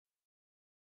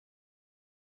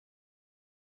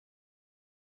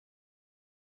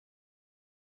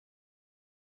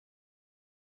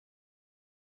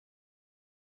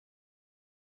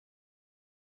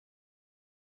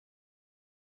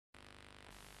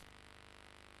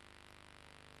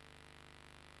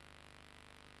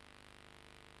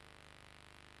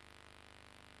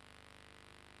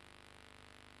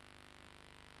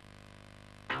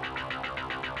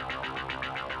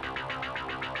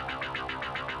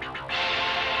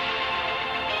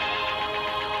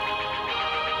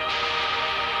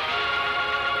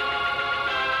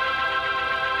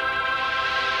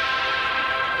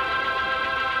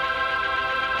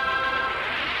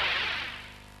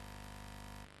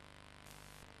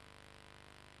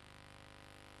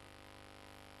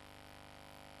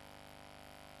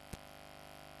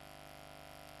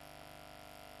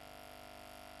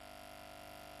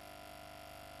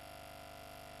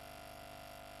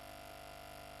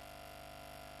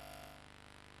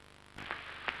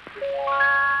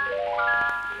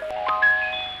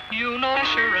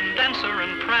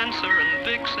Prancer and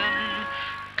Vixen,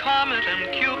 Comet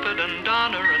and Cupid and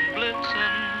Donner and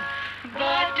Blitzen.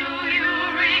 But do you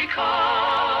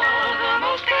recall the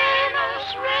most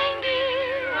famous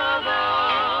reindeer of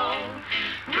all?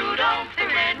 Rudolph the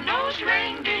red-nosed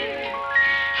reindeer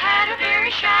had a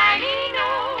very shiny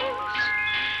nose,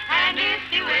 and if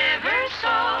you ever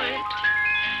saw it,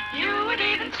 you would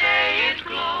even say it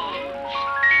glows.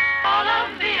 All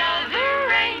of the other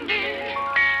reindeer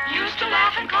used to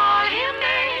laugh and call him names.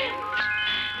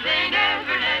 They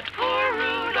never let poor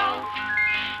Rudolph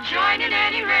join in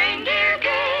any reindeer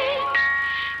games.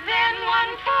 Then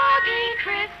one foggy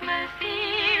Christmas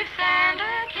Eve,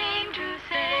 Santa came to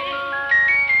say,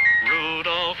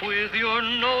 Rudolph, with your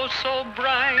nose so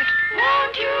bright,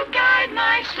 won't you guide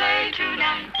my sleigh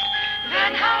tonight?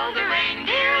 Then how the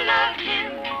reindeer loved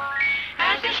him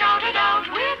as they shouted out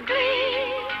with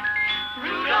glee,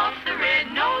 Rudolph the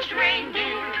red-nosed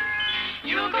reindeer,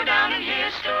 you'll go down in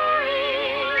history.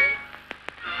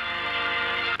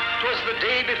 'Twas the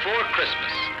day before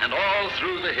Christmas, and all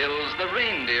through the hills the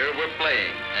reindeer were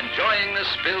playing, enjoying the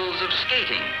spills of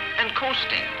skating and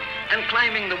coasting and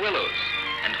climbing the willows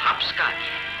and hopscotch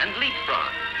and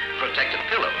leapfrog, protected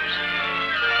pillows.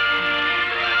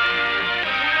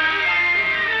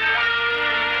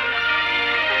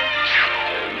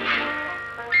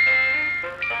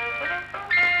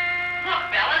 Look,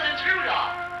 fellas, it's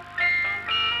Rudolph.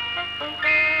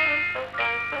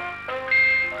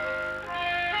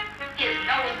 His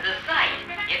nose is a sight.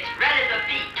 It's red as a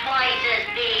beet. Twice as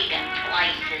big and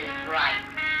twice as bright.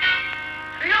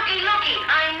 Looky, looky,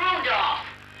 I'm Rudolph.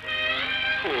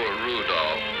 Poor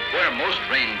Rudolph. Where most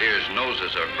reindeers'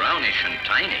 noses are brownish and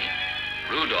tiny,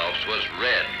 Rudolph's was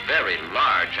red, very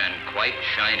large, and quite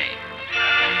shiny.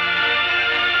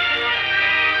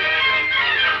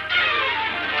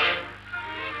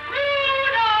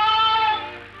 Rudolph!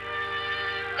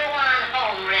 Go on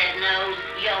home, Red Nose.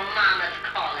 Your mama's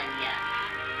calling you.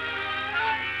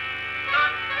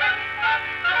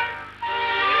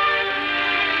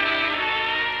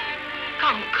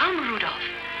 Come, come, Rudolph.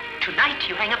 Tonight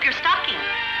you hang up your stocking.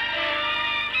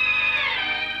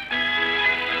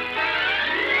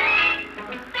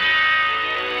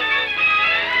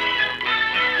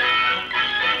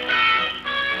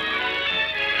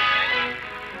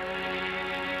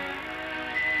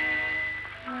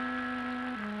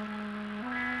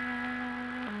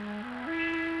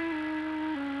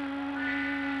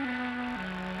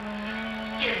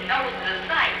 His nose is a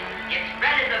sight. It's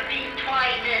red as a beet,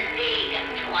 twice as big and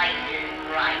twice as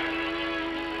bright.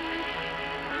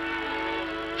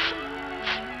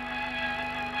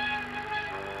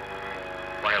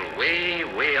 While way,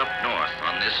 way up north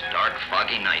on this dark,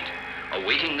 foggy night,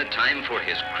 awaiting the time for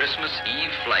his Christmas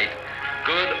Eve flight,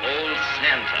 good old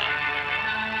Santa.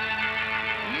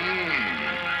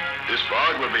 This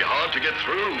fog will be hard to get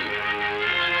through.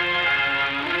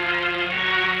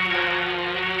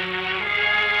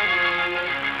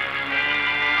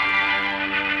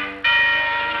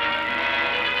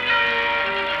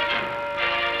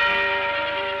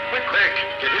 Quick,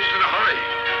 get hitched in a hurry.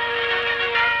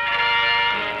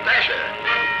 Dasher,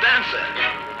 Dancer,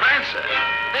 Prancer,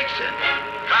 Vixen,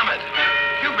 Comet,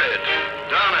 Cupid,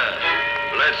 Donner,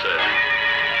 Blitzen.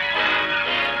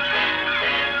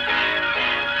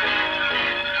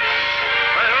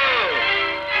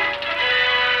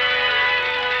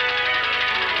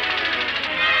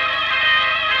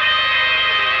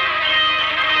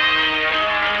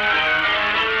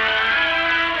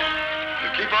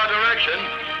 Keep our direction.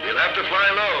 We'll have to fly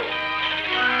low.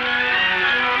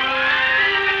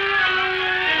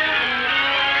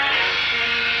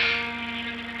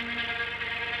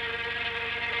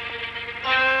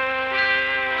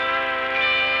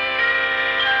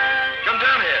 Come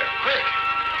down here, quick.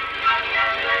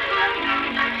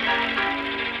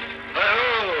 Hi-ho!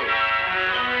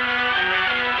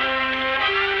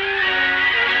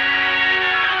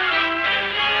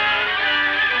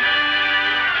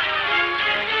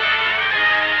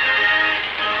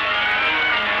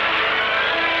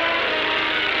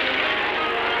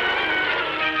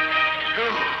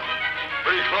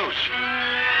 Pretty close.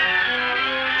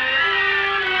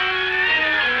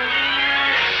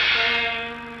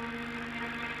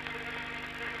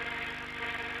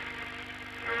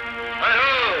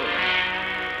 Hi-ho!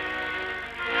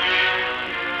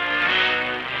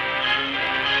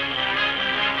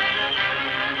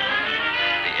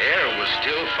 The air was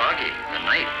still foggy, the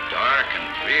night dark and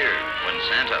drear, when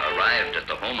Santa arrived at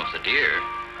the home of the deer.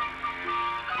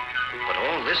 But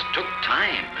all this took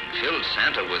time and filled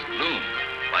Santa with gloom,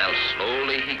 while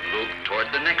slowly he groped toward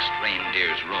the next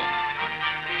reindeer's room.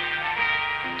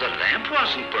 The lamp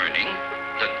wasn't burning.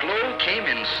 The glow came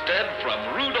instead from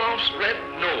Rudolph's red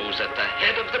nose at the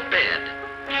head of the bed.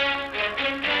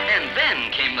 And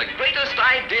then came the greatest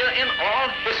idea in all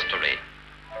history.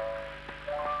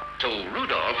 So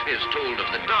Rudolph is told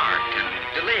of the dark and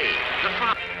delay, the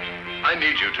fog. I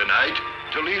need you tonight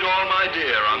to lead all my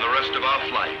deer on the rest of our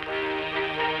flight.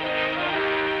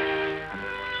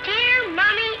 Dear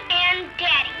Mommy and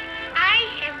Daddy, I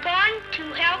have gone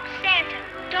to help Santa.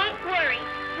 Don't worry.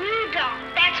 Rudolph,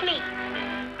 that's me.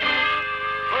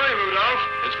 Hurry, Rudolph.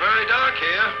 It's very dark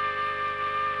here.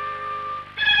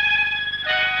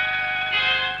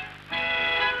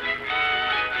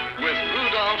 With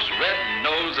Rudolph's red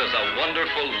nose as a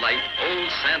wonderful light,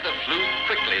 old Santa flew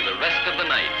quickly the rest of the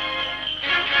night.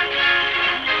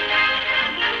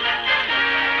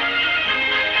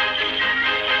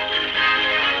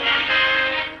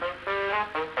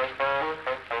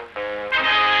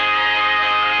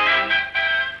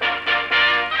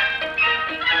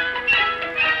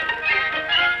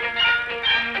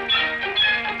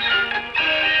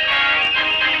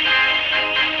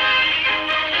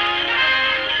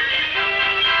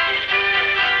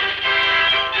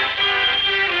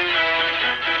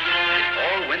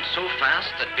 So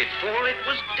fast that before it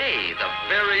was day, the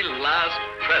very last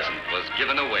present was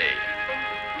given away.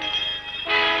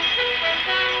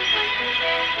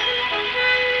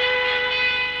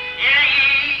 Hear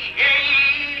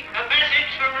ye, a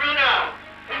message from Rudolph.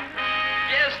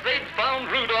 Yes, they'd found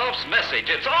Rudolph's message.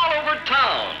 It's all over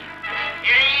town.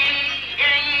 Hear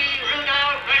ye,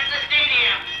 Rudolph at the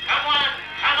stadium. Come on,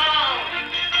 come on.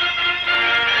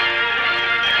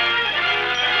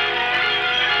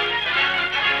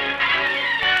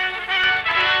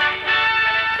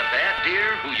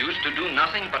 To do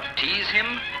nothing but tease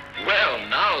him? Well,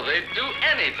 now they'd do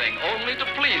anything only to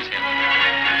please him.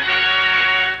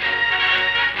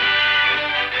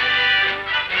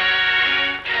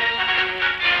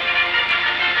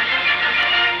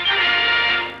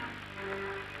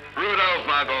 Rudolph,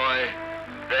 my boy,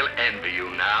 they'll envy you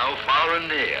now, far and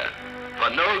near. For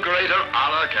no greater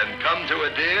honor can come to a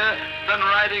deer than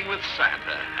riding with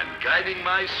Santa and guiding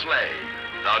my sleigh.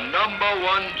 The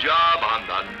 #1 job on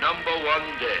the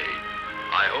 #1 day.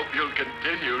 I hope you'll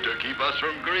continue to keep us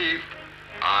from grief.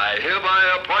 I hereby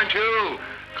appoint you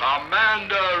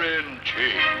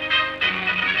Commander-in-Chief.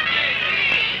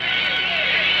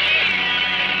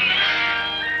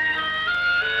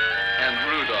 And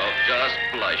Rudolph just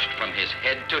blushed from his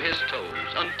head to his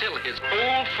toes until his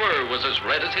whole fur was as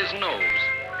red as his nose.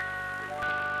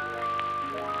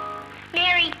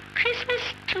 Merry Christmas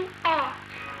to all,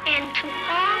 and to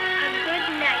all a good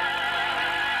night.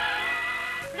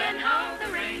 Then how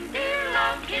the reindeer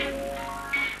loved him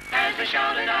as they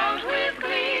shouted out with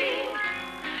glee.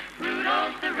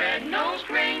 Rudolph the red-nosed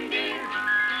reindeer,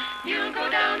 you'll go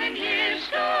down in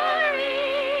history.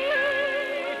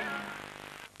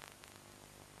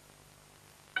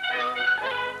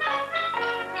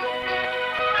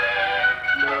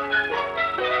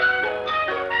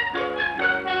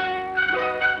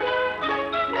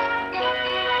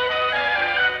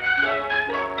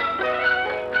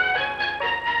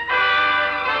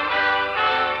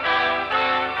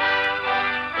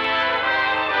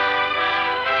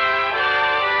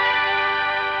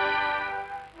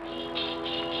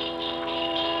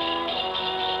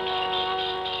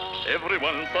 Every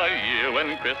once a year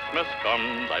when Christmas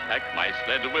comes, I pack my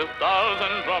sled with dolls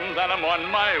and drums, and I'm on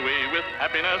my way with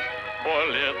happiness for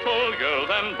little girls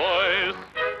and boys.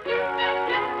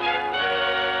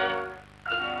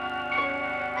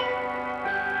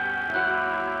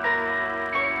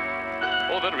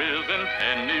 Oh, there isn't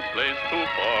any place too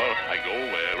far. I go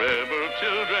wherever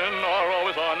children are,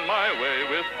 always on my way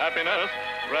with happiness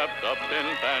wrapped up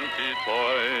in fancy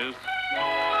toys.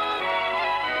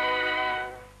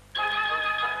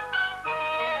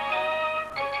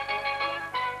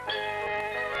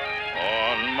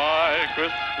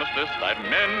 Christmas list, I've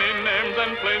many names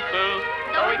and places.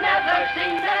 Though we've never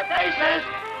seen their faces,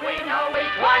 we know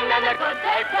each one and the good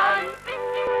they've done.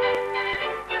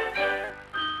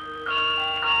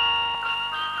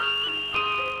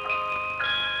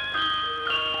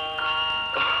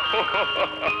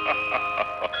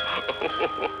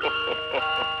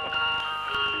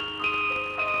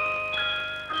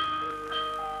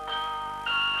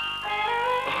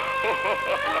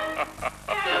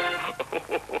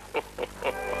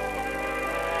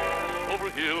 Over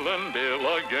hill and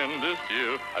dale again this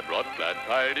year, I brought glad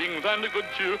tidings and good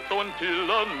cheer. So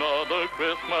until another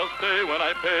Christmas day, when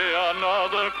I pay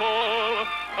another call,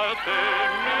 I'll say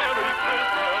Merry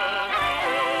Christmas.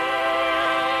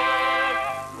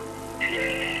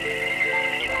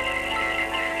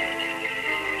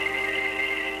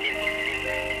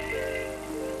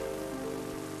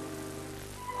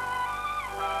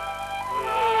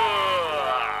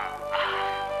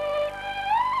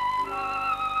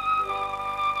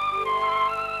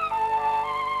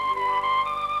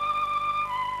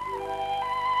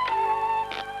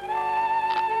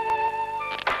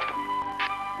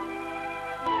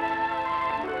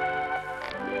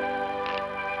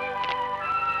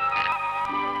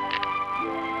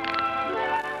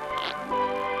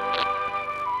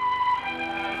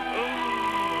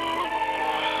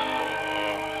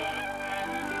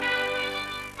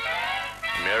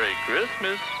 Merry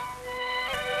Christmas.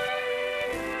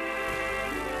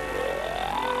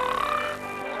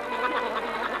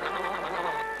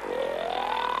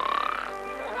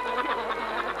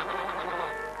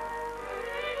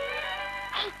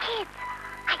 Hey, kids,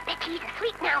 I bet you he's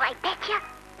asleep now, I bet you.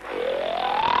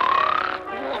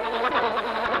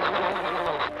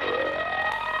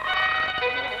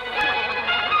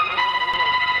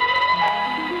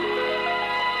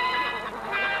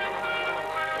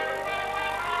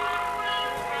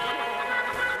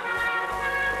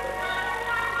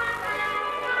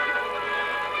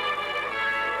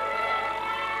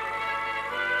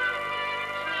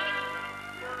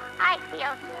 I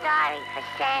feel sorry for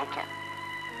Santa.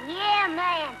 Yeah,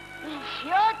 man. He's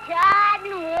sure tired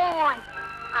and worn.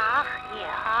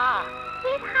 Ja.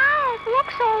 His eyes look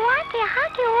so wacky,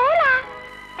 hacky, hola.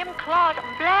 Him claws,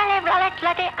 blally, blally,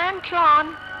 clutty, and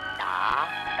clawn.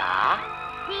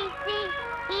 See,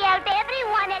 he helped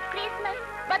everyone at Christmas,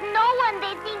 but no one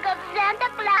they think of Santa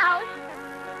Claus.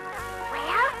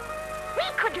 Well, we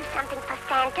could do something for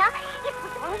Santa if we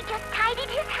only just tidied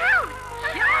his house.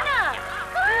 Sure.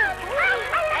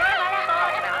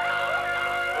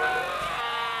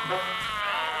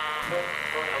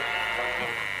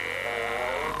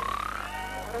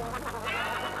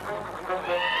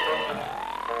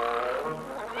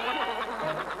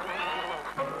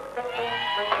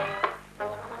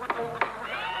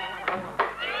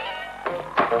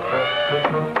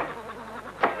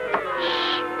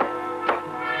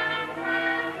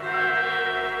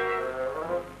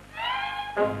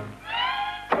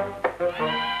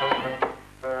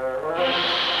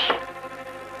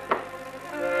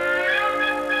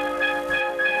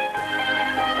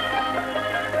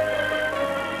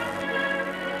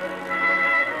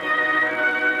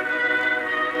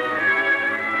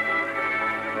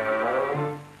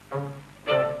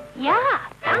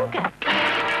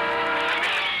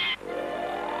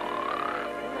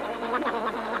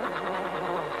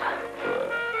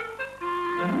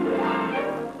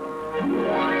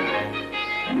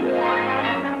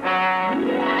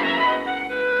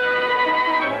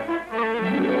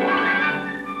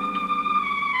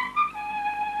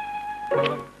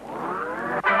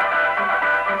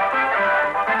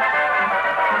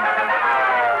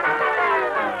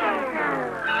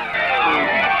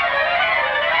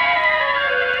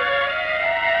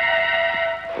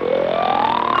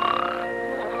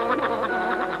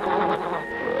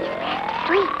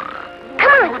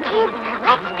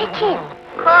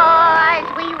 Cause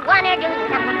we want to do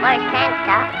something for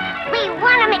Santa. We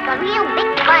want to make a real big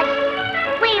fuss.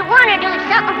 We want to do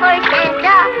something for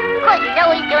Santa, cause he's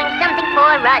always doing something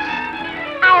for us.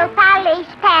 I'll polish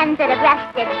pans that are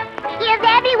rusted, give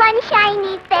everyone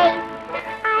shiny face.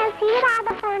 I'll see all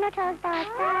the furniture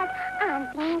dusted and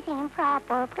things in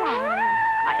proper place.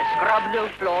 I'll scrub the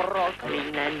floor all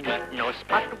clean and neat. No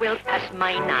spot will pass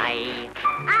my night.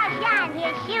 I'll shine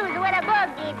his shoes with a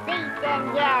boogie beat,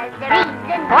 and here's the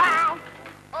reason why.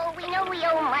 Oh, we know we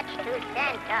owe much to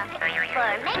Santa for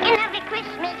making every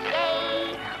Christmas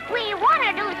day. We want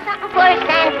to do something for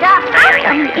Santa.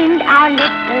 Come in our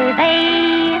little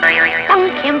day.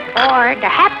 Thank him for the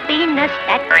happiness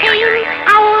that came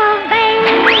our way.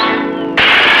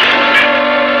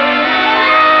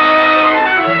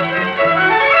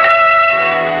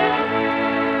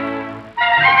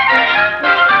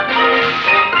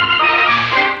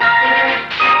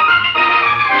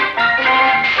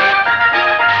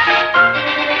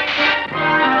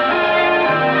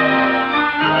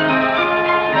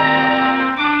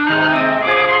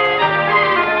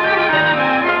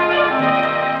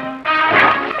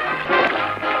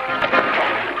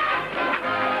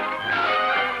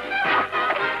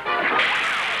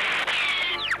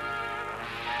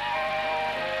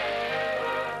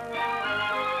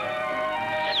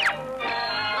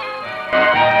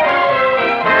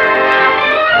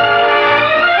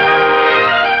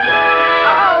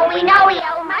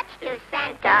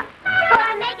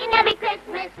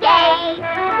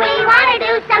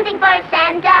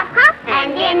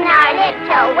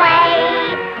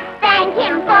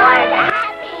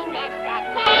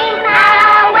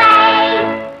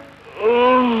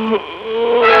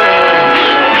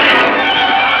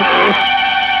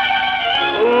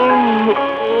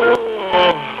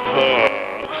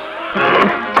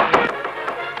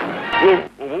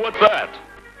 What's that?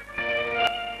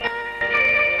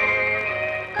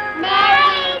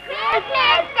 Merry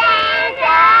Christmas,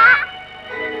 Santa!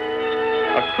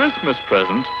 A Christmas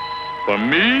present for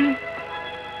me?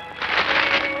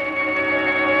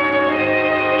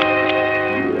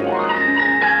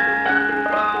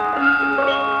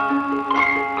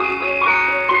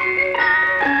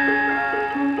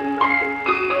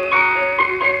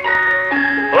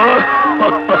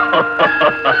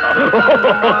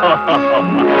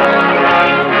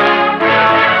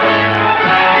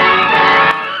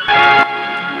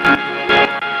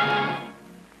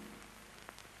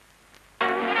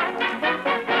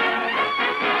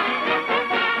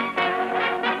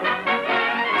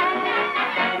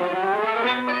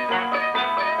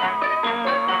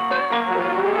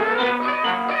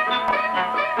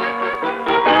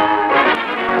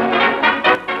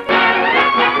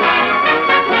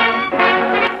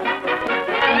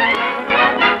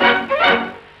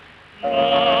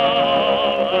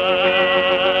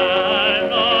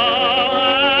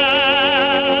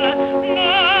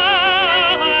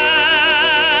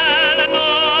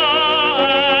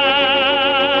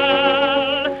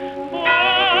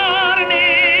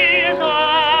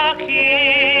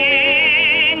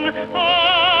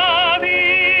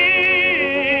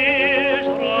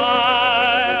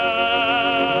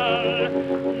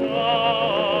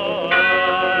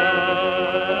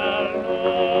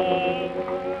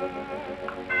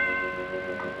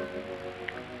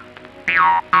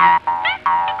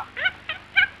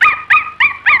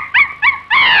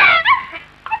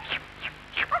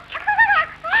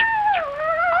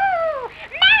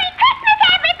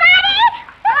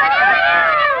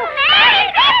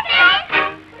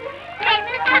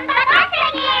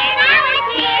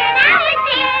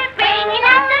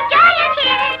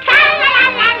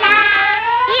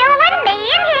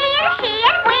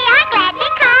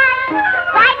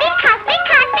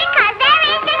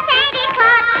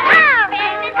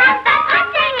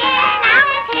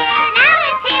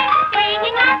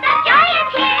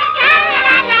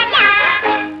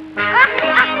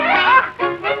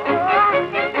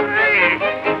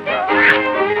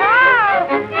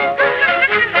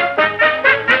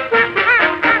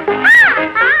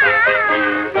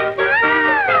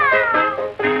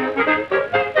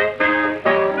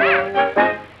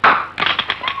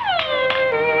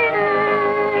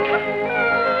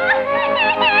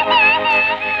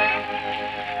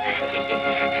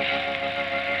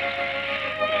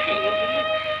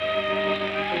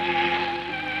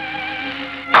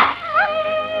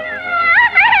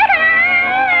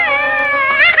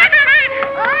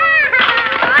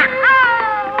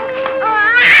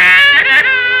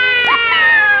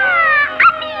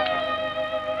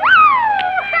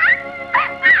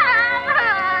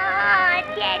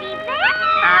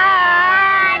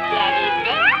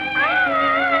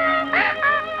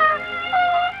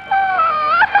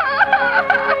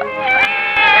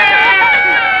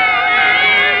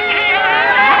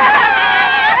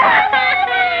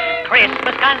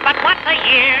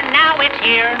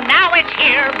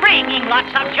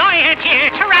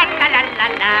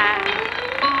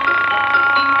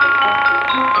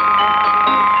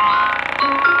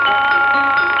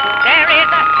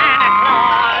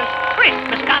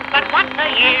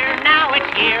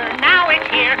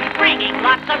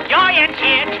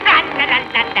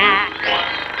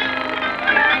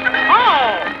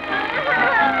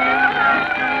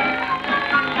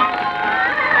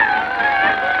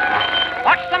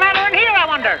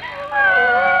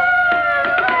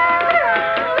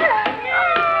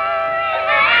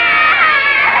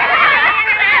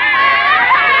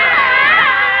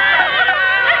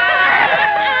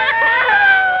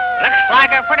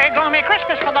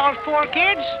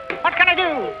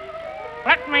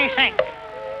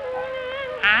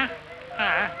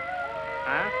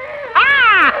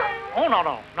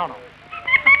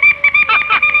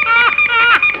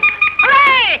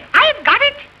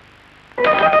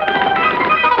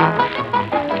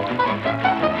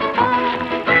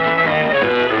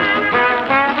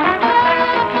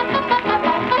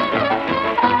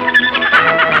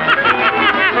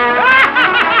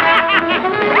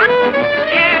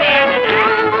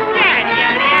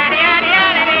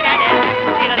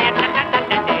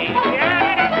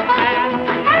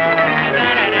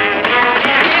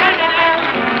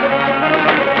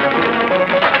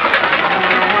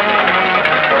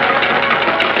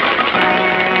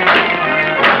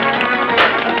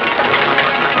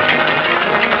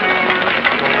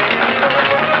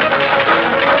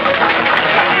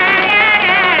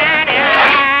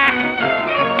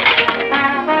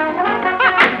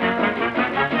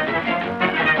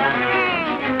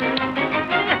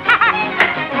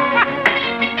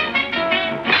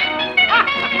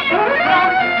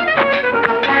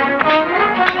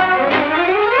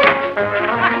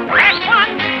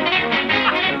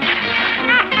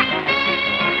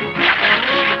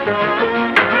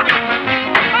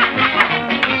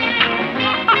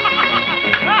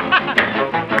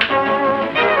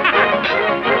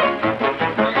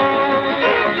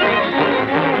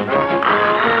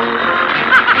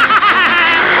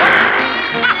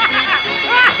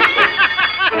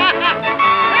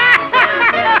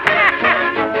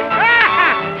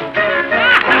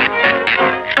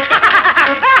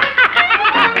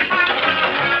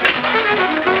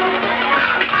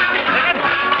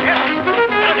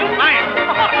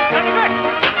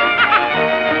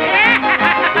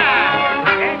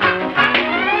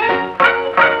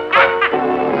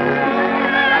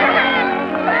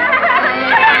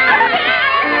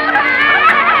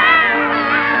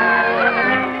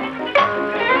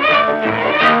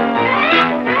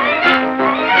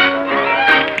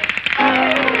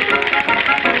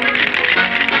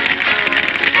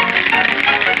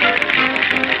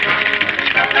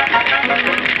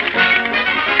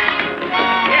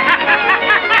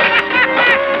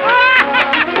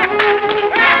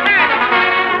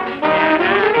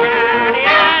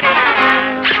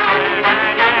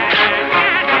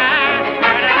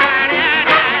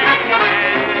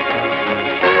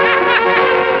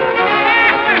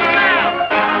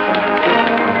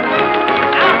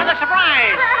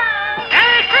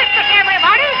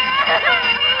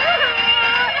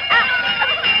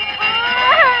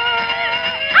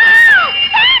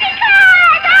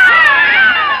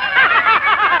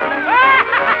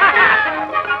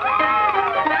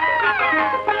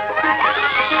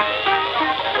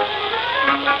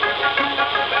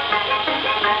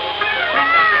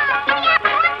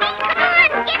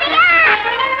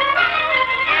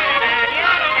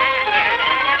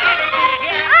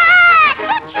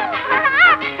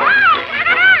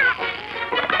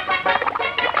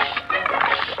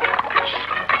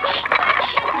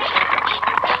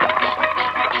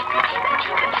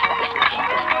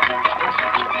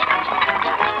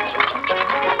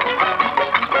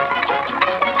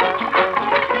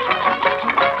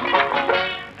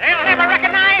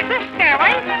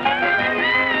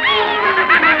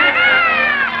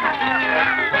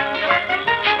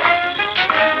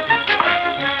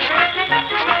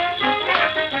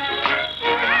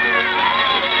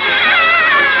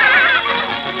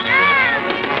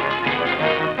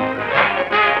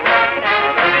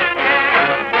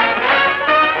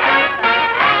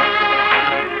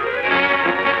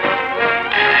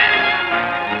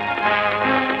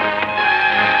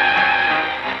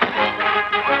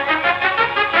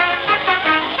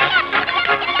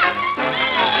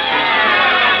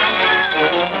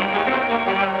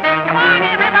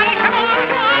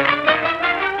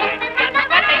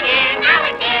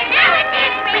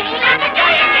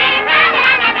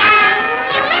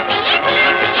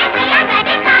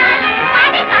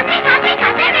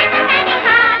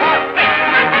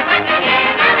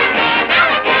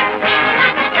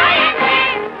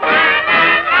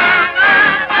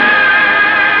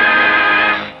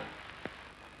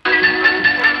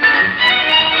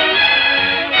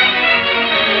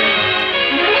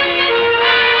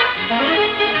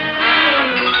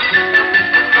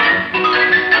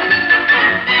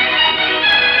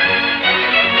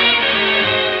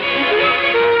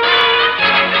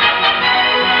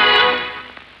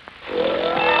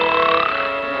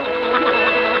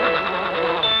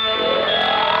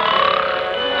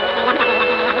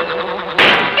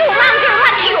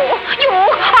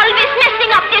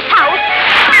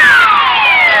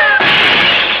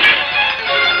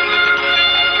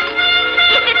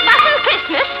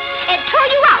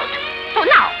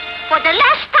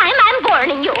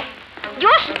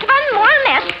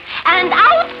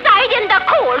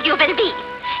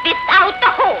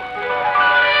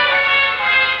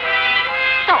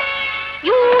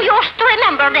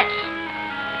 remember this.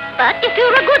 But if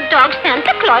you're a good dog,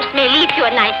 Santa Claus may leave you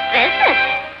a nice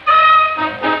present.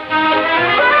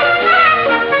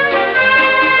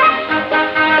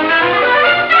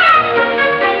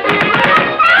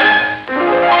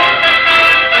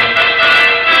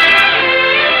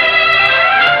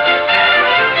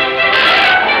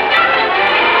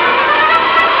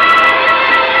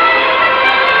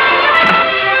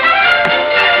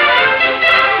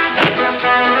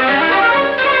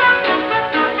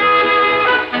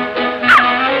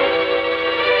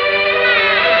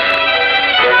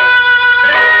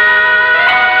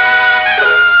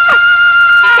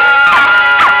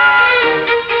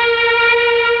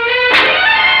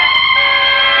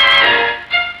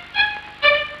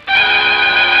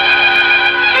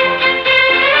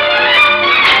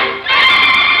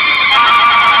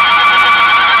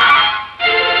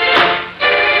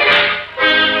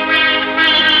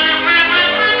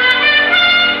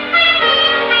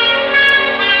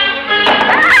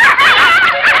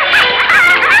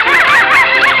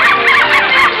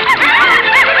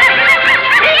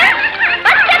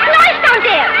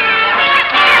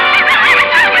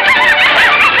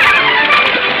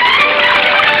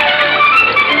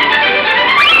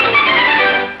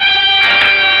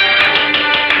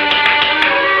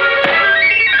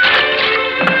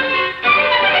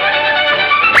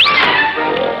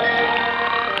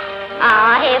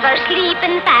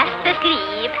 Sleeping fast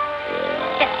asleep.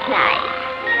 That's nice.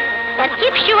 That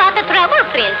keeps you out of trouble,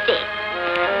 Princey.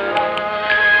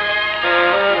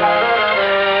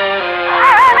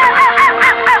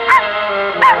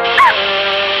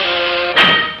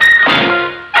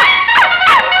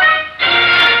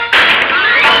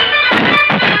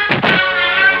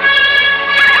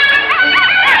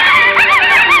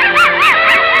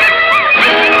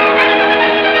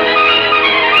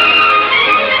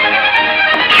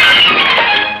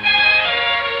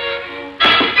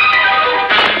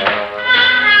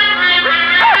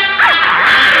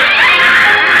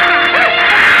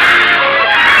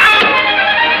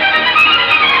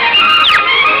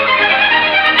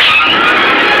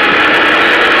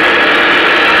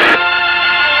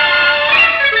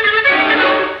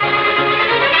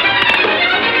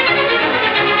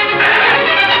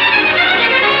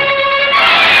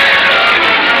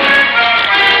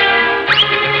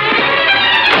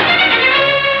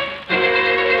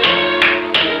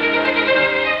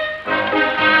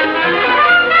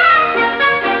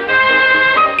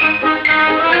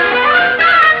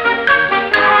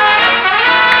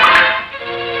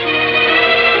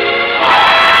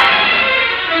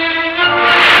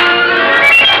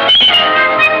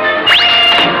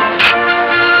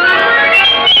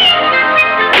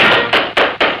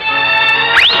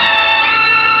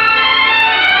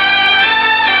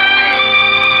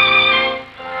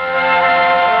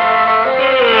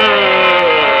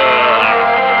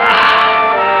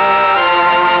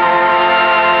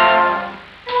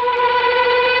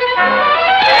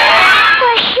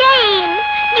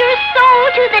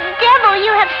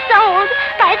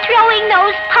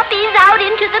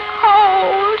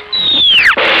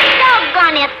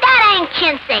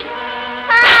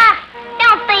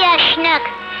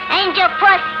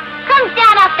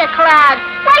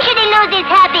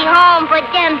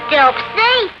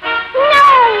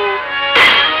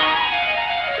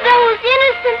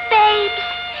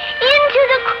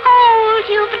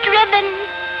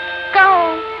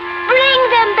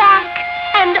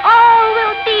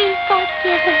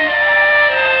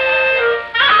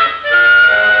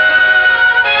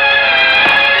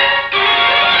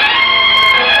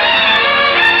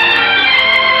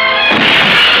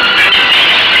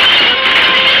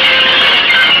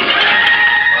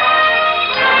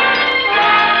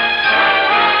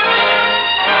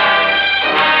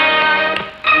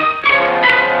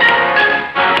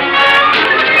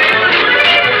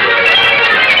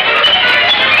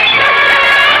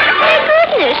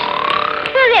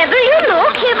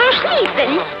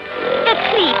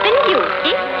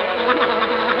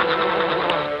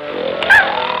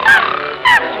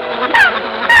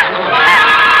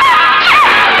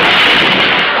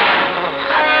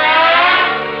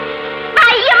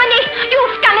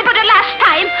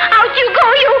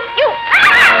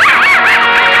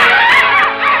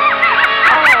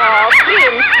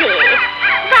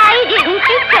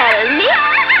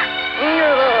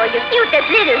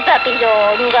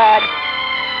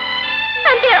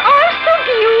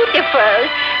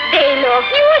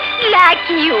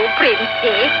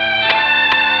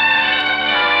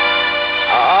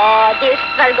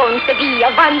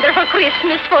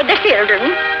 Christmas for the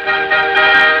children.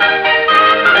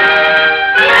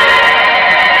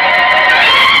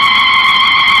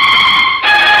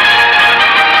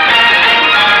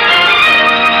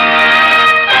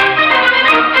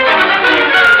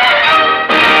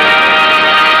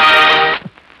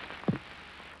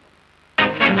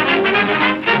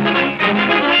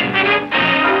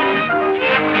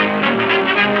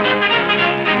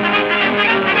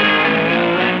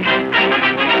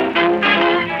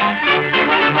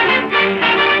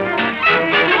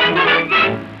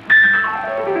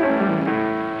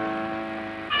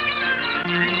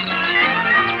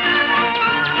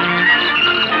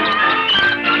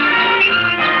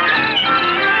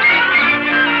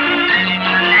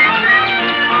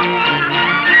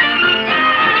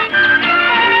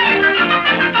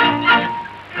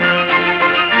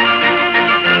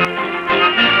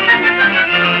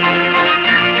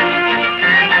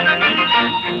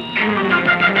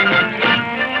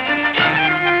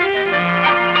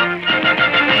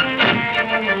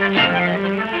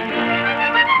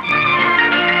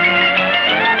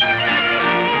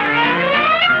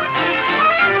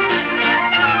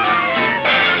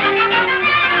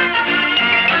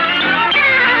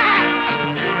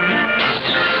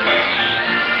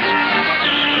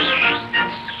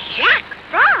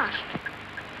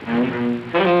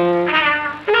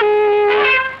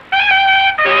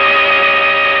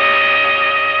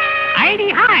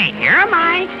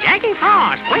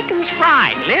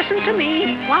 listen to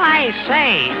me while I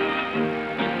say,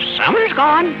 summer's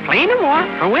gone, play no more,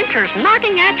 for winter's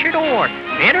knocking at your door.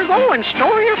 Better go and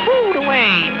store your food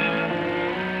away.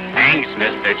 Thanks,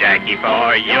 Mr. Jackie,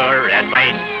 for your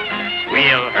advice.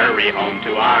 We'll hurry home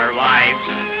to our wives.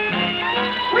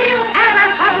 We'll have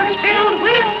our cupboards filled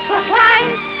with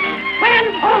supplies when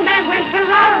Old Man Winter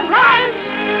arrives.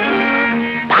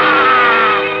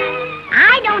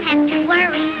 I don't have to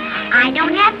worry. I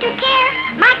don't have to care.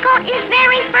 My coat is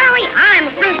very furry. I'm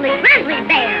a grizzly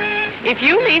bear. If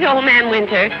you meet Old Man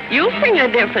Winter, you'll sing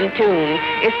a different tune.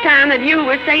 It's time that you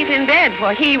were safe in bed,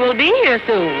 for he will be here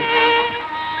soon.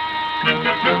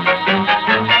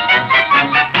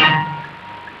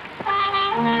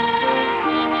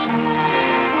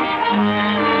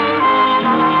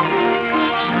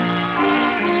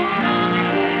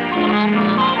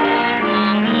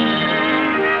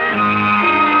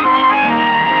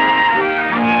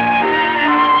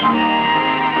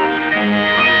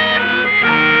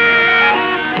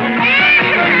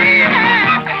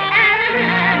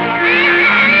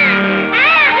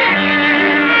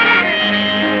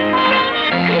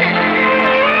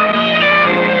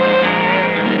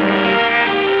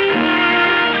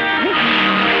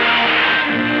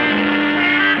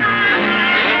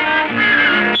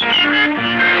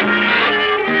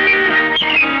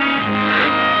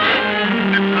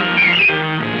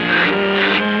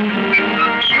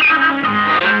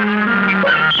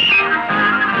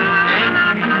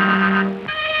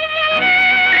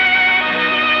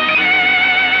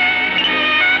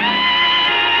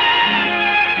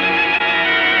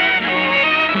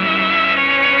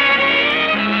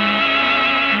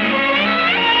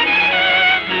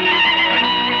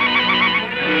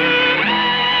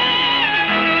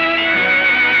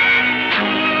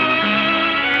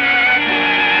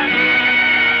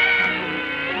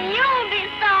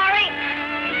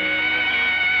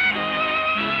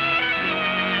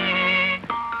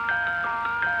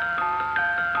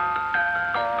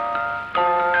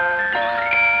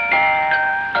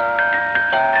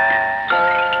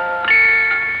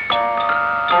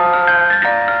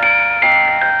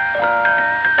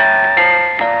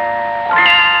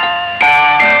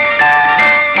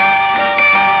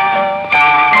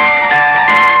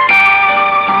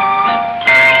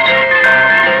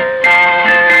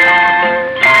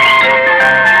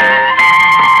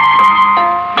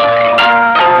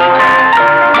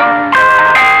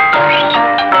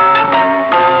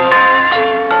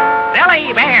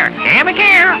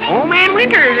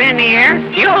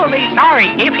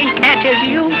 If he catches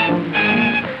you,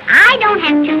 I don't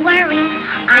have to worry.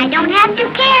 I don't have to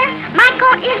care. My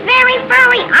coat is very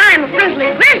furry. I'm a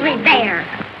grizzly bear.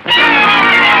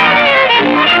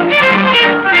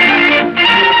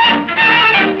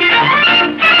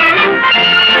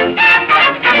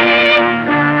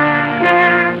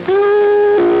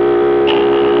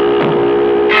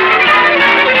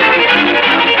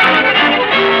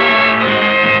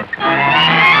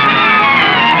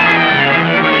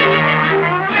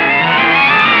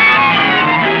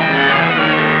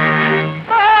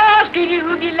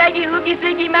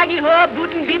 Maggie ho,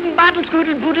 bootin' beatin' bottle,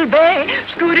 scootin' bootle bay,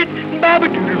 scooted, babba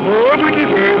doodle ho, bootle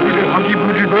day, bootle honky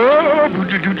bootle bo,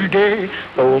 bootle doodle day.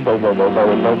 Boom, boom, boom, boom,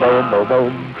 boom, boom, boom, boom,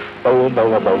 boom. Boom, boom,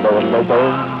 boom, boom, boom, boom, boom.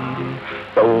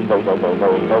 Boom, boom, boom, boom,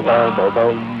 boom, boom, boom, boom,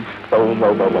 boom. Boom,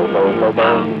 boom, boom, boom, boom, boom,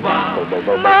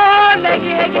 boom. More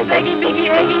leggy, haggy, saggy, biggy,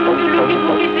 haggy, looky, looky,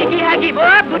 boogie, siggy, haggy, bo,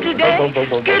 bootle day,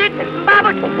 scooted,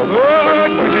 babba, bootle,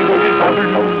 bootle,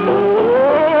 bottle,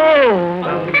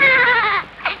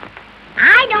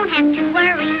 I don't have to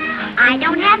worry. I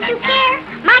don't have to care.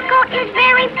 My coat is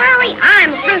very furry.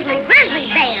 I'm a grizzly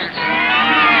bear.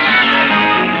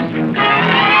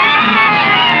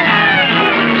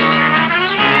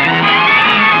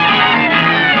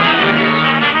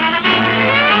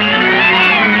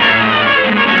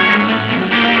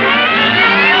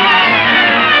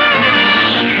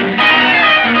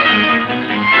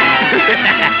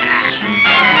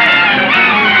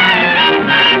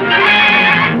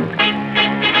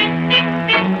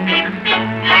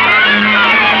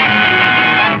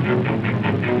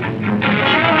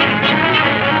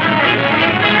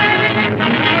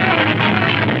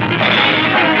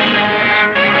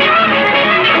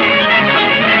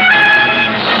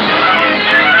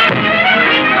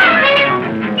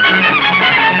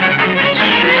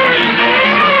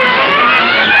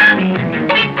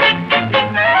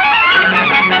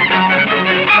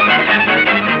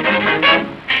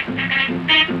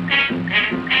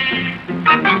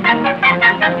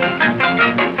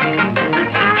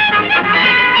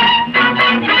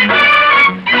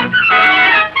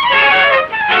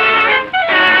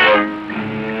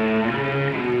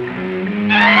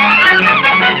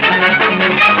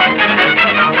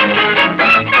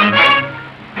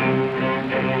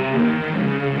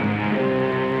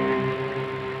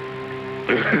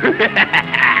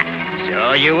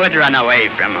 So you would run away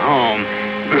from home.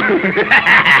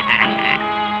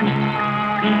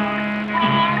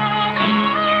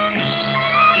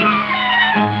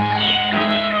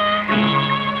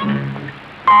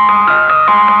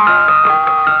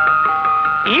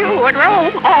 You would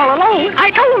roam all alone.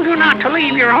 I told you not to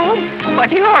leave your home,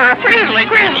 but you're a friendly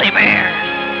grizzly bear.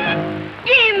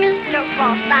 Gee, Mr.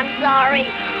 Frost, I'm sorry.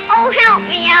 Oh, help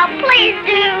me out, please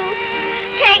do.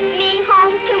 Take me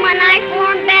home to my nice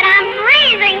warm bed. I'm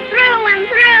freezing through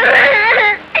and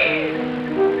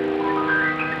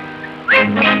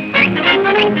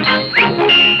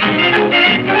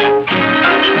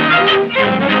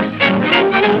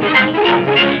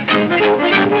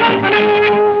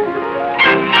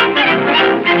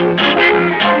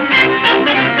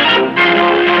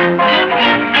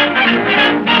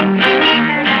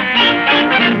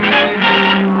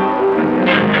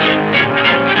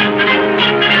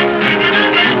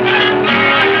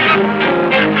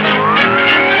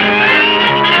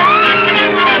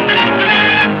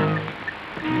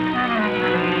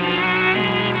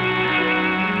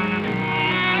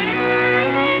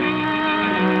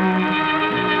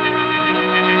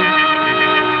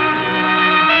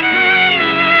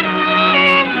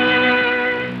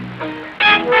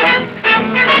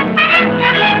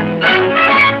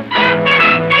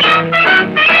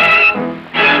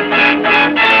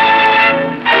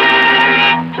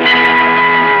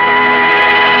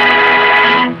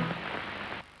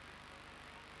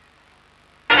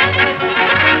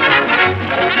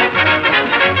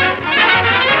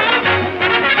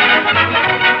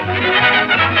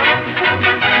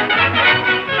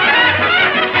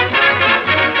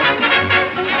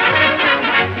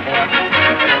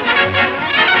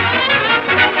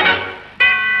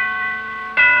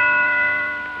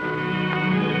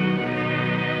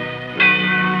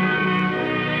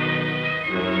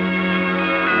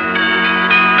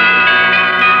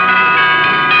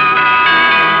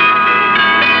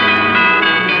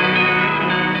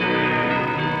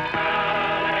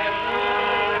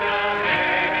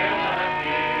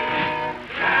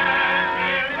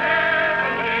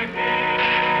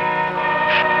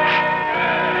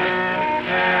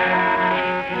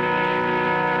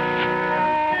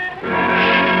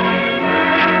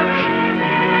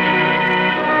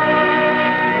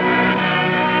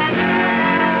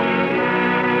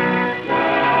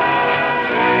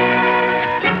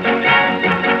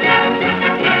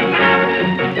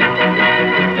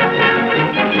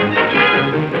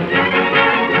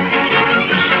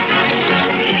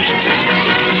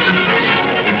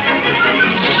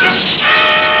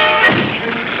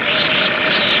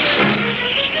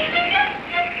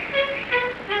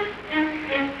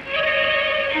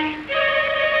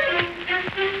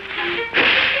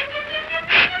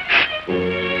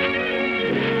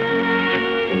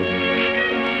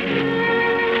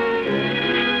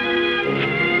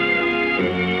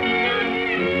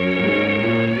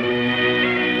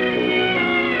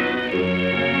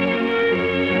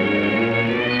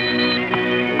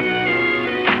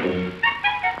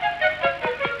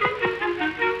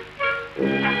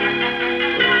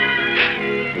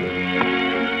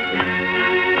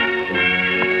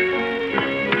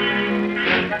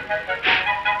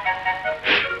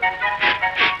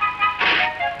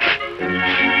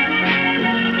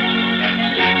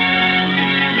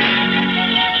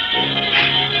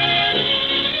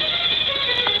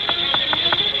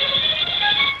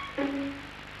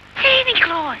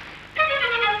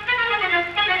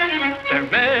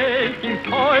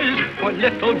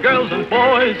little girls and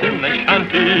boys in the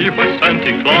shanty where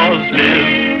Santa Claus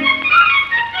lives.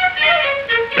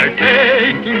 They're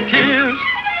taking tears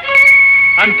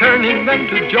and turning them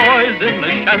to joys in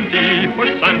the shanty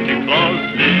where Santa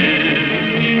Claus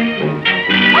lives.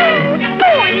 Oh,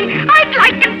 boy, I'd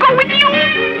like to go with you.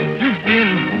 You've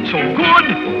been so good,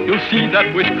 you'll see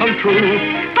that wish come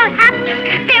true. Perhaps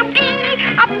there'll be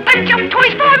a bunch of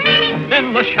toys for me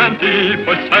In the shanty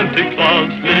where Santa Claus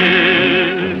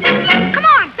lives. Come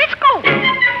on, let's go.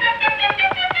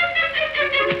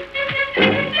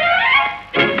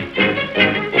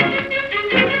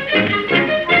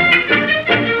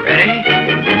 Ready?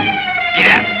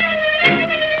 Yeah.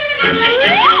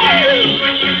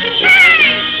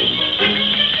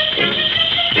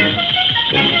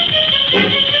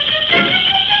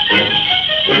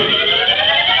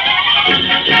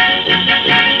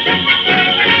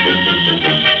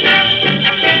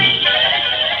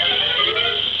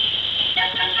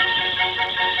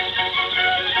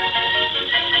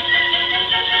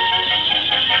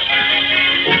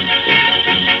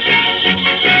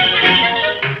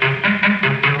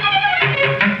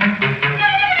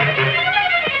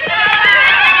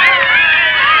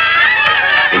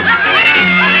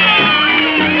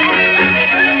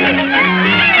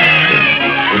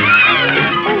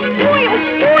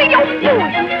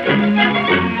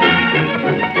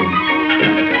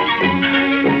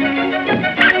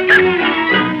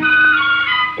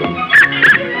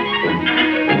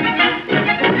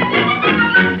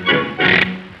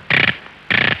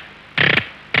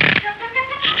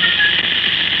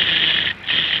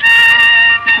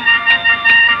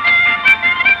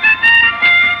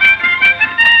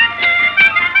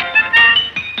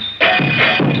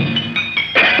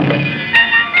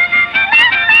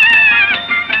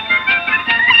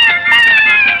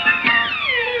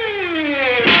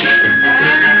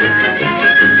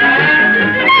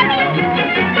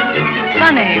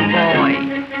 boy.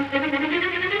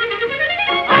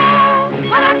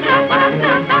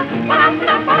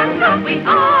 We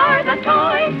are the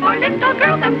toys for little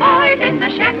girls and boys in the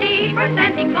shanty where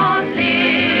Santa Claus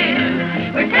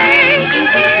lives. We're taking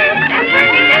kids and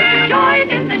turning them to joys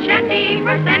in the shanty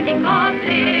where Santa Claus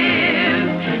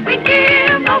lives. We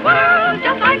give the world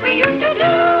just like we used to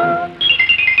do.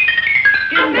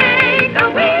 You make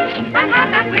a wish and have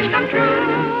that wish come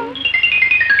true.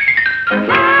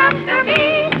 Perhaps there'll be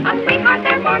a sweetheart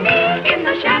there for me in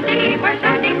the shanty where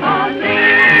Santa Claus lives.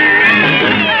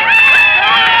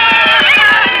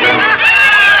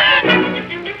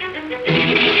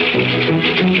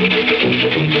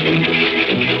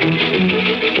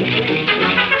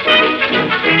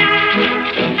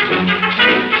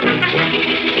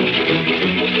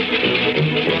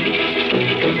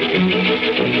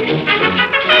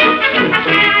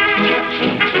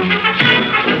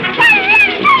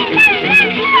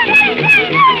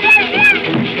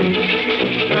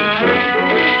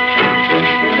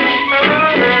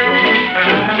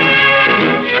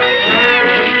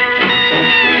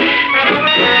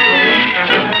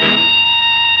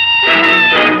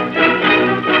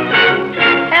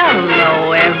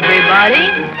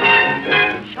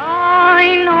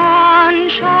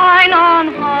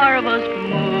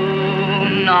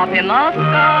 Up in the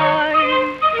sky,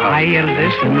 I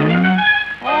listen.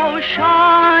 Oh,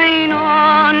 shine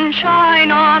on,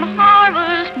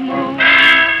 harvest moon.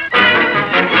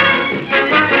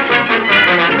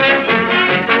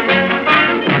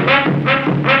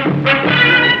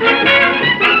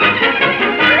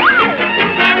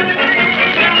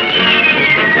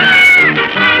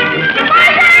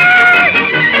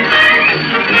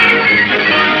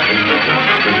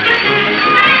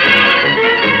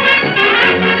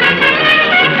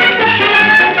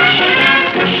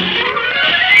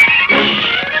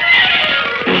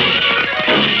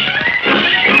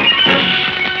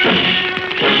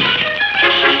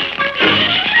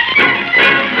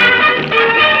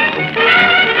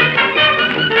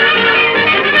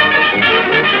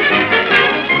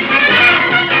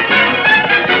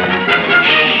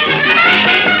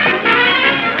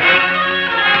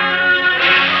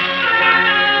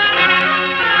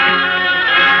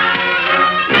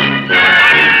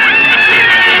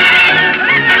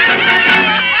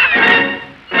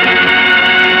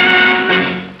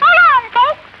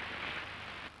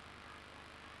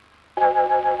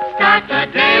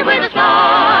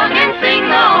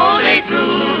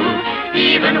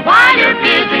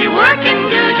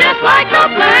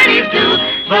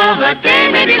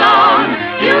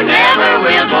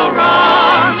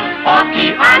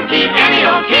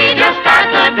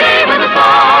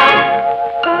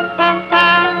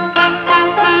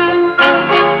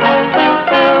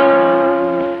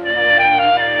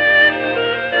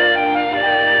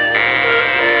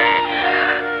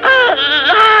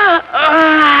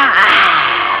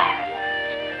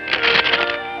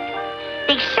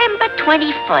 December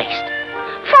 21st,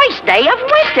 first day of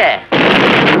winter.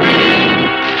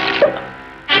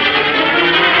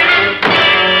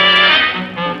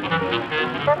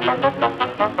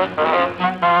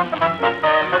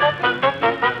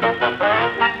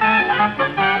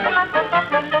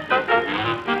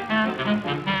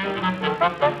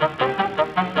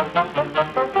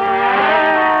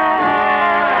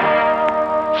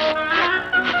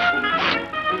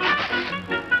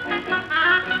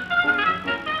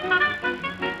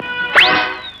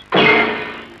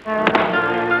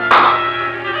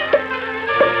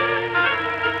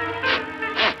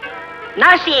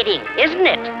 Nauseating, isn't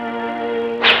it?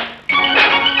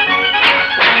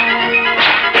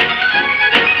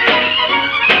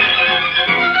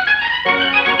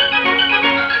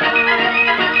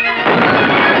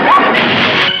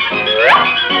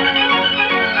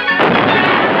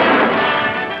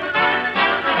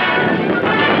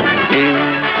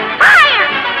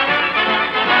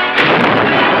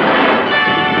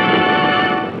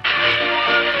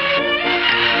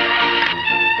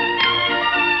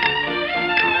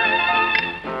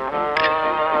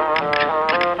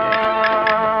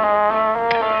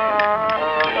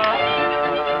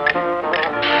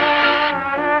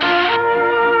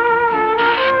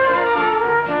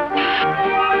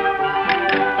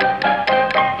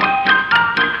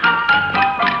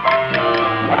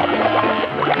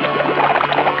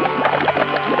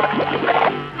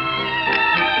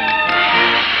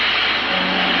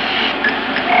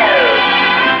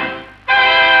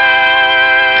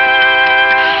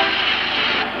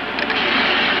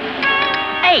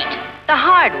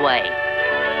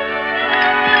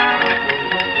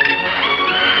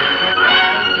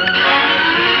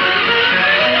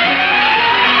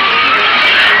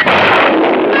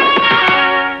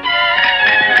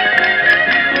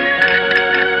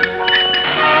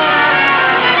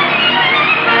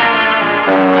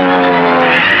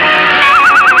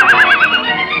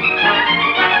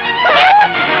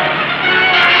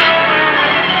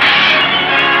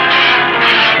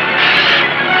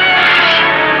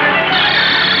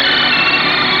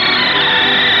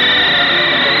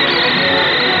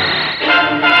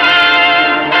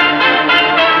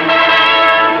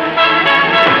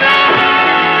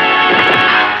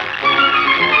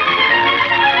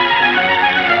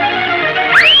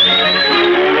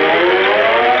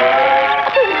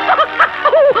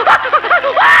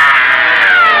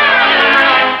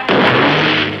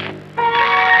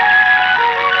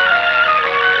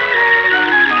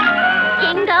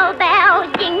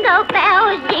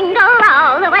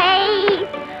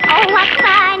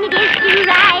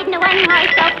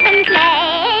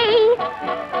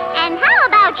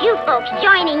 folks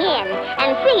joining in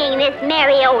and singing this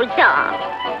merry old song.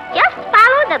 Just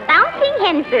follow the bouncing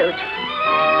hen fruit.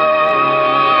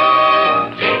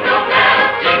 Jingle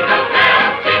bells, jingle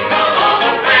all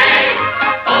the way.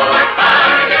 Oh, what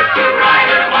fun it is to ride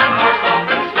in one horse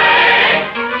open sleigh.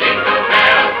 Jingle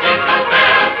bells, jingle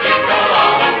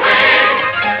all the way.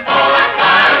 Oh, what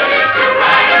fun it is to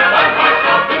ride in one horse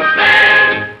open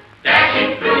sleigh.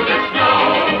 Dashing through the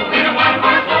snow in a one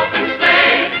horse open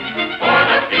sleigh. O'er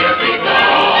the fields we go,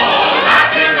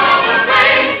 laughing all the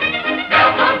way.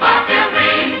 Bells on bobtail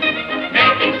ring,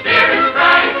 making spirits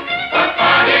bright. What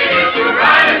fun it is to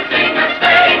ride and sing a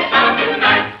sleighing song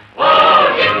tonight.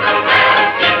 Whoa, jingle bells,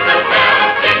 jingle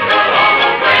all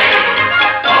the way.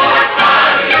 Oh, what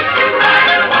fun it is to ride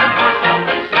in a one horse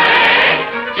open sleigh.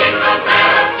 Jingle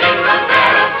bells,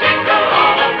 jingle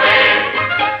all the way.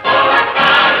 Oh, what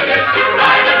fun it is to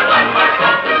ride in a one horse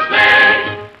open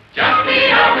sleigh. Just the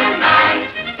other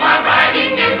night, while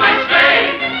riding in my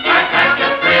sleigh, I passed a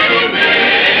pretty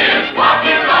miss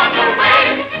walking along the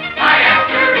way. I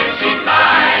asked her if she'd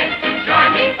like to join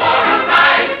me for a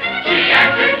ride. She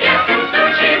answered yes, and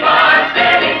soon she was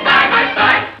sitting by my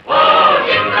side. Whoa,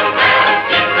 jingle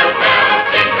bells, jingle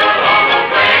all the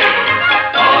way.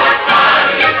 Oh, what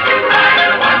fun it is to ride in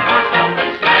a one horse open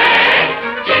sleigh.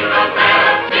 Jingle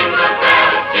bells,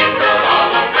 jingle all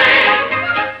the way.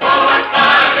 Oh, what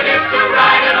fun it is to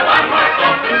ride in a one horse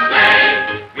open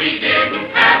sleigh. We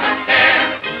didn't have a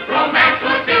care, romance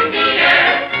was in the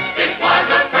air. It was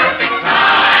a perfect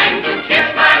time to kiss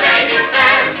my lady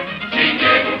fair. She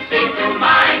didn't seem to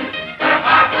mind, her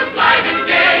heart was light and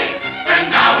gay.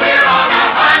 And now we're on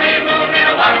our honeymoon in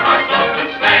a one horse open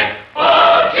sleigh.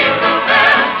 Oh, jingle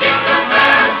bells, jingle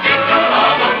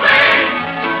all the way.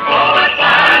 Oh, what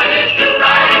fun it is to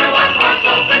ride in a one horse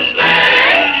open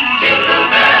sleigh. Jingle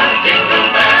bells, jingle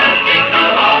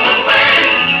all the way.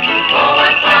 Oh,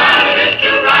 what fun it is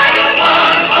to ride in a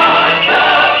one horse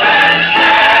open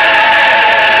sleigh.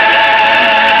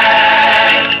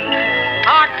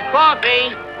 Hot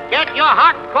coffee. Get your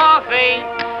hot coffee.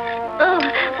 Oh,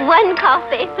 one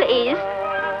coffee, please.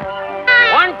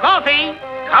 One coffee.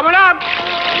 Coming up.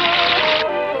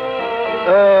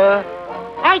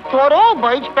 I thought all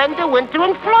birds spend the winter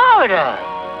in Florida.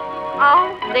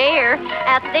 Oh, dear.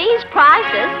 At these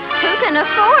prices, who can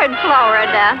afford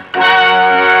Florida?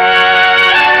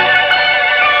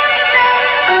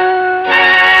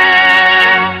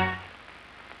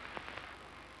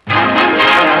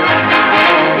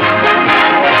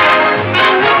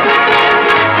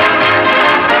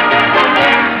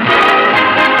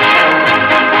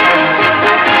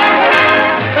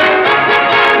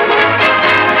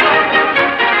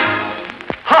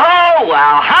 Oh,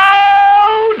 well,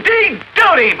 howdy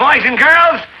doody, boys and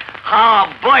girls.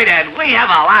 Oh, boy, did we have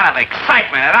a lot of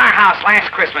excitement at our house last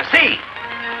Christmas Eve.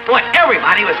 Boy,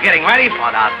 everybody was getting ready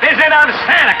for the visit of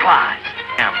Santa Claus.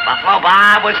 And Buffalo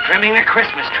Bob was trimming the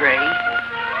Christmas tree.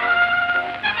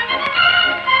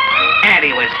 And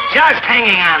he was just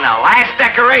hanging on the last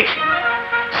decoration.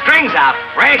 Strings of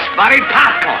fresh buttered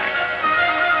popcorn.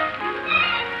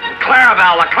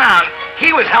 Clarabelle the clown,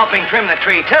 he was helping trim the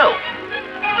tree, too.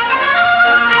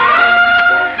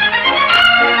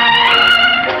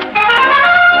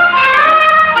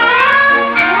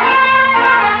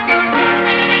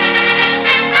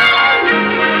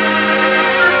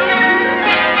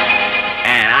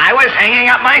 Hanging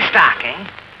up my stocking.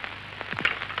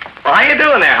 Well, how you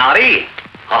doing there, Howdy?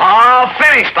 All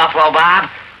finished, Buffalo Bob.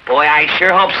 Boy, I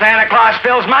sure hope Santa Claus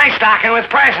fills my stocking with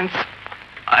presents.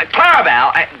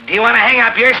 Clarabelle, do you want to hang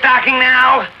up your stocking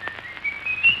now?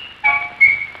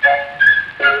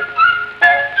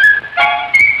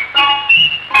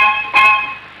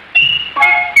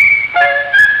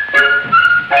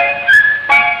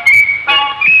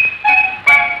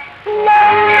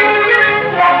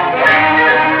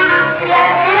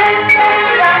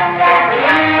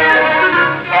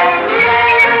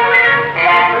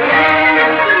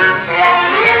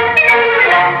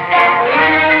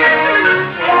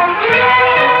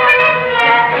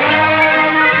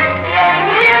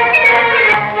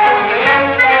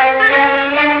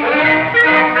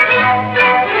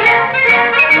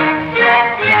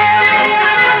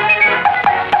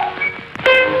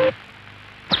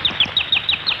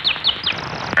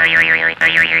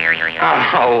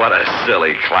 Oh, what a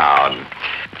silly clown.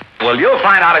 Well, you'll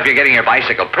find out if you're getting your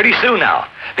bicycle pretty soon now,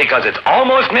 because it's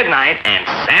almost midnight and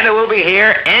Santa will be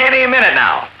here any minute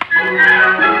now.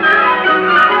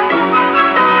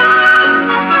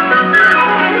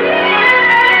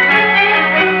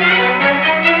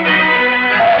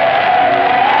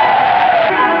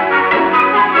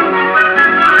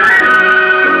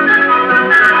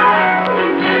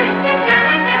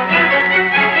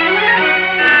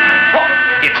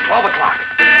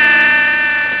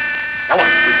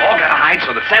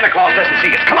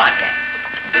 see us. Come on, Dan.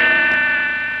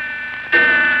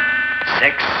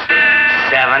 6,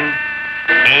 7,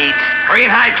 8. Hurry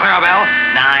and hide, Clarabelle.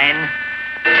 9,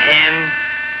 10,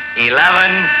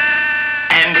 11,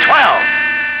 and 12.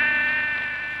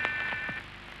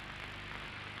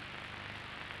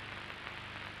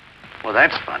 Well,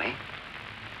 that's funny.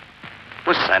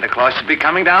 Well, Santa Claus should be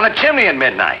coming down the chimney at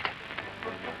midnight.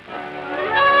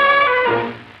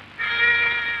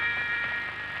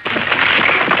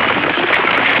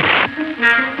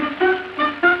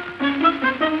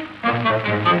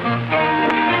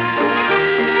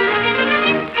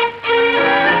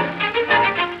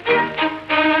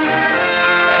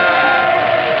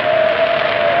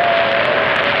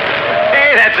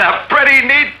 Hey, that's a pretty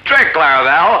neat trick,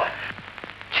 Clarabelle.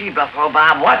 Gee, Buffalo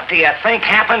Bob, what do you think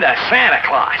happened to Santa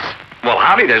Claus? Well,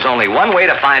 Howdy, there's only one way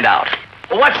to find out.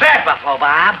 Well, what's that, Buffalo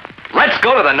Bob? Let's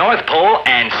go to the North Pole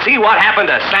and see what happened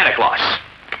to Santa Claus.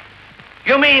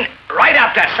 You mean right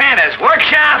up to Santa's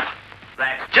workshop?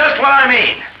 That's just what I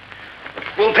mean.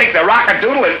 We'll take the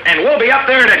rocket-doodle and we'll be up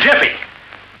there in a jiffy.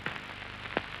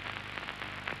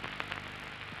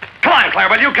 Come on,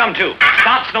 Clarabelle, you come too.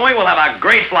 Stop snowing, we'll have a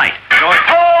great flight. North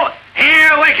Pole,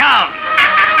 here we come.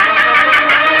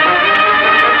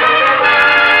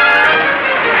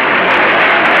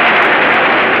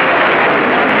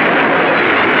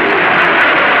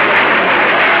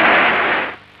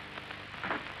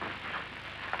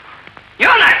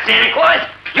 You're not Santa Claus.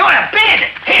 You're a bandit.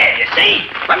 Here, you see?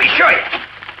 Let me show you.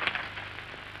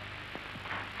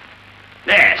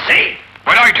 There, see?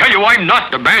 But I tell you, I'm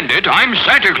not the bandit. I'm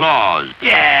Santa Claus.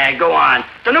 Yeah, go on.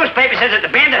 The newspaper says that the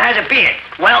bandit has a beard.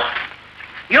 Well,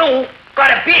 you got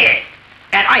a beard.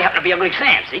 And I happen to be Ugly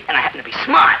Sam, see? And I happen to be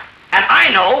smart. And I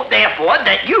know, therefore,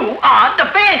 that you are the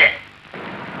bandit.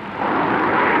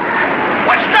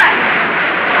 What's that?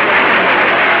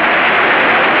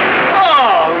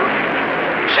 Oh,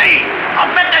 see,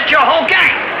 I'll bet that's your whole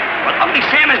gang. Well, Ugly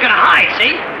Sam is gonna hide,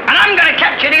 see? And I'm gonna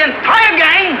capture the entire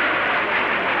gang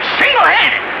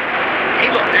single-handed. Hey,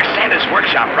 look, there's Santa's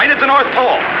workshop right at the North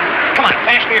Pole. Come on,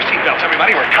 fasten your seatbelts,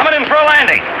 everybody. We're coming in for a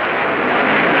landing.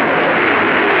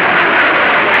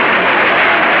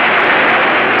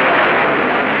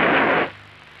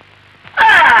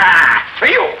 Ah, for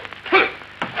you.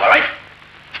 All right.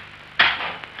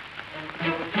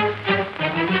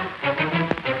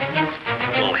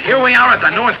 Well, here we are at the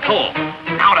North Pole.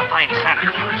 Now to find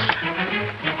Santa Claus.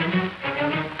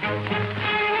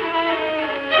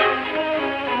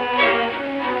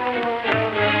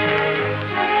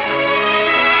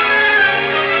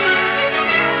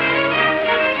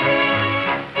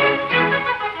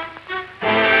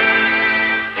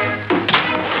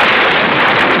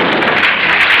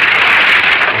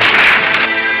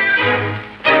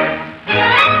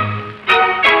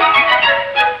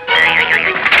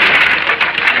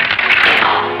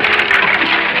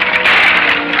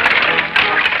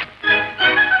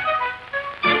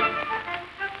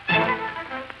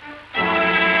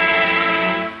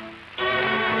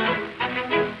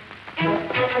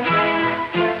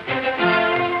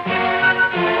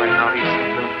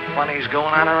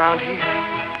 Going on around here.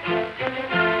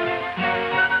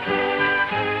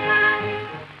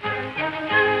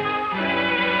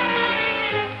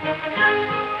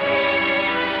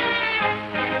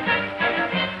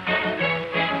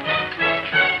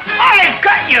 I've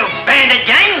got you, bandit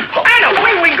gang! And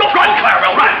away we go! Run,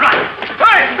 Clarabelle, run!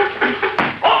 Hey!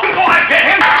 Oh, go on, get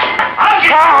him! I'll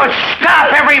get... Oh,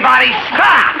 stop, everybody,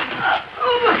 stop!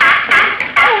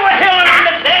 Over hill and on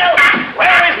the tail!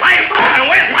 Where is my phone and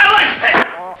where's my lunch pail?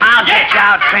 I'll get you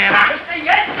out, Santa.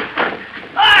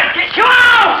 I'll get you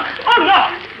out! Oh, no!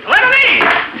 Let me in!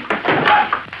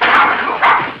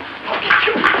 I'll get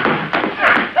you.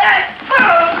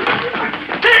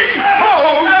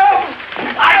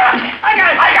 I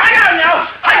got him now!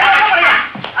 I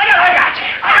got you!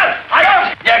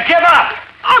 You give up!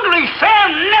 Ugly Sam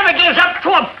never gives up to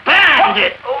a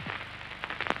bandit!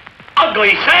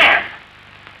 Ugly Sam?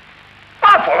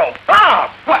 Buffalo Bob!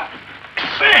 What?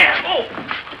 Sam! Oh.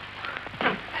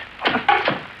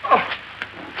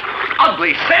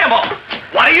 Ugly Sam! Oh.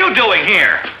 What are you doing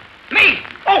here? Me?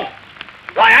 Oh!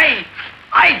 Why,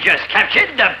 I just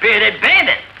captured the bearded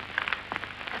bandit.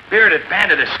 Bearded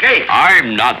bandit escaped.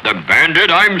 I'm not the bandit.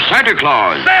 I'm Santa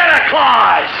Claus. Santa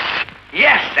Claus!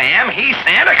 Yes, Sam, he's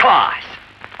Santa Claus.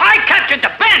 I captured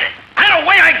the bandit. And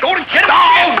away I go to get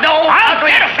him. No,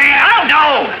 Ugly Sam!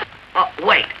 No!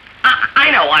 Wait. I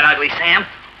know what, Ugly Sam.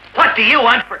 What do you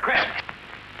want for Christmas?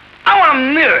 I want a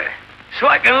mirror so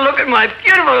I can look at my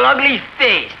beautiful, ugly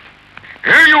face.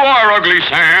 Here you are, Ugly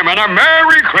Sam, and a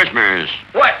Merry Christmas.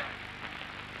 What?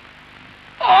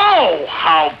 Oh,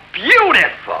 how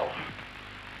beautiful.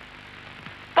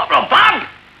 But, Bob,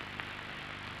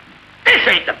 this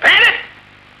ain't the bandit.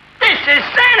 This is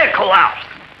Santa Claus.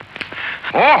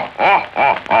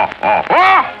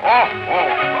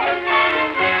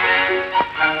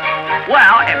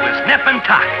 Well, it was nip and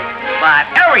tuck, but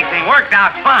everything worked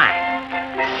out fine.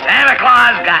 Santa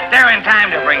Claus got there in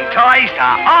time to bring toys to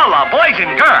all the boys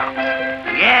and girls.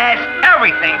 Yes,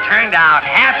 everything turned out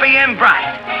happy and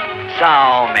bright.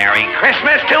 So, Merry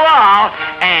Christmas to all,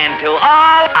 and to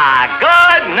all a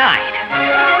good night.